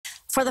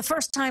For the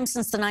first time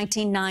since the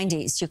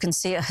 1990s, you can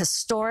see a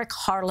historic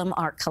Harlem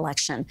art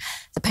collection.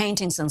 The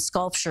paintings and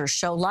sculptures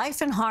show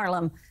life in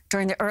Harlem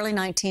during the early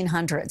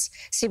 1900s.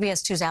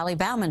 CBS 2's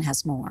Bauman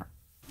has more.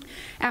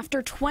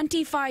 After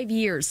 25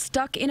 years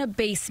stuck in a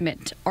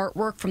basement,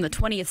 artwork from the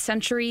 20th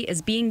century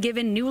is being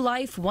given new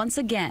life once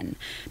again.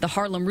 The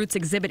Harlem Roots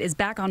exhibit is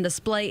back on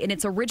display in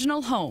its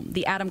original home,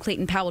 the Adam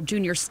Clayton Powell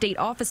Jr. State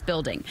Office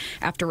Building,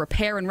 after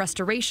repair and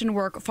restoration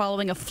work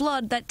following a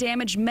flood that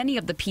damaged many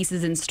of the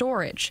pieces in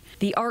storage.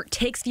 The art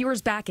takes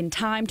viewers back in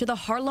time to the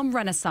Harlem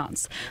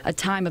Renaissance, a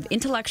time of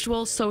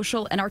intellectual,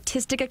 social, and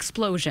artistic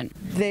explosion.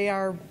 They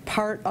are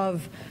part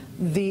of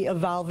the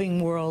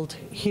evolving world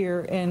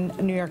here in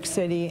New York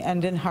City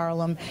and in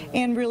Harlem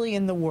and really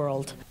in the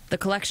world. The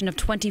collection of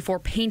 24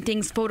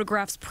 paintings,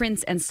 photographs,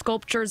 prints, and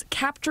sculptures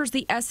captures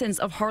the essence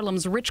of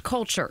Harlem's rich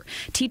culture,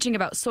 teaching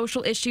about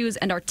social issues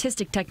and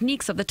artistic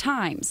techniques of the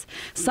times,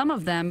 some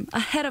of them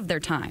ahead of their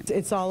time.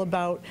 It's all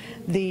about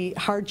the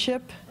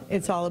hardship.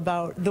 It's all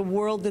about the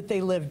world that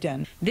they lived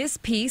in. This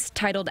piece,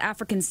 titled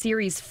African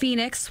Series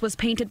Phoenix, was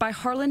painted by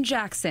Harlan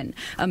Jackson,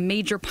 a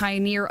major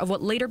pioneer of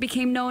what later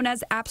became known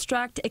as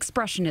abstract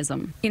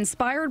expressionism.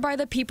 Inspired by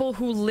the people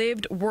who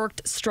lived,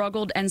 worked,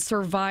 struggled, and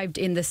survived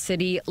in the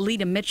city,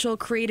 Lita Mitchell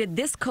created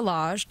this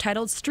collage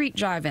titled Street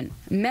Jivin'.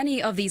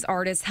 Many of these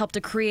artists helped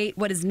to create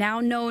what is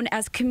now known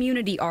as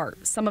community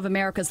art, some of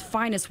America's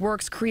finest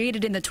works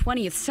created in the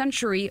 20th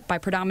century by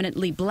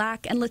predominantly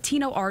Black and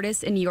Latino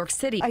artists in New York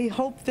City. I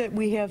hope that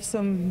we have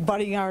some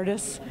budding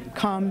artists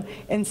come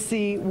and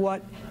see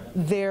what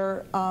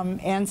their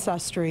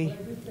ancestry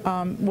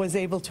was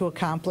able to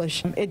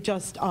accomplish. It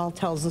just all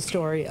tells a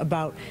story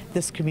about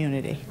this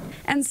community.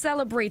 And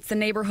celebrates the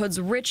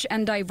neighborhood's rich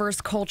and diverse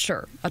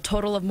culture. A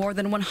total of more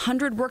than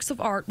 100 works of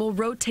art will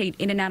rotate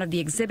in and out of the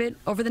exhibit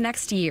over the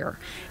next year.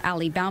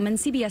 Bauman,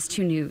 CBS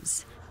 2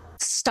 News.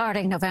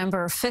 Starting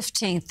November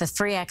 15th, the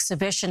free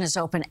exhibition is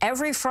open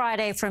every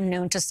Friday from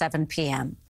noon to 7 p.m.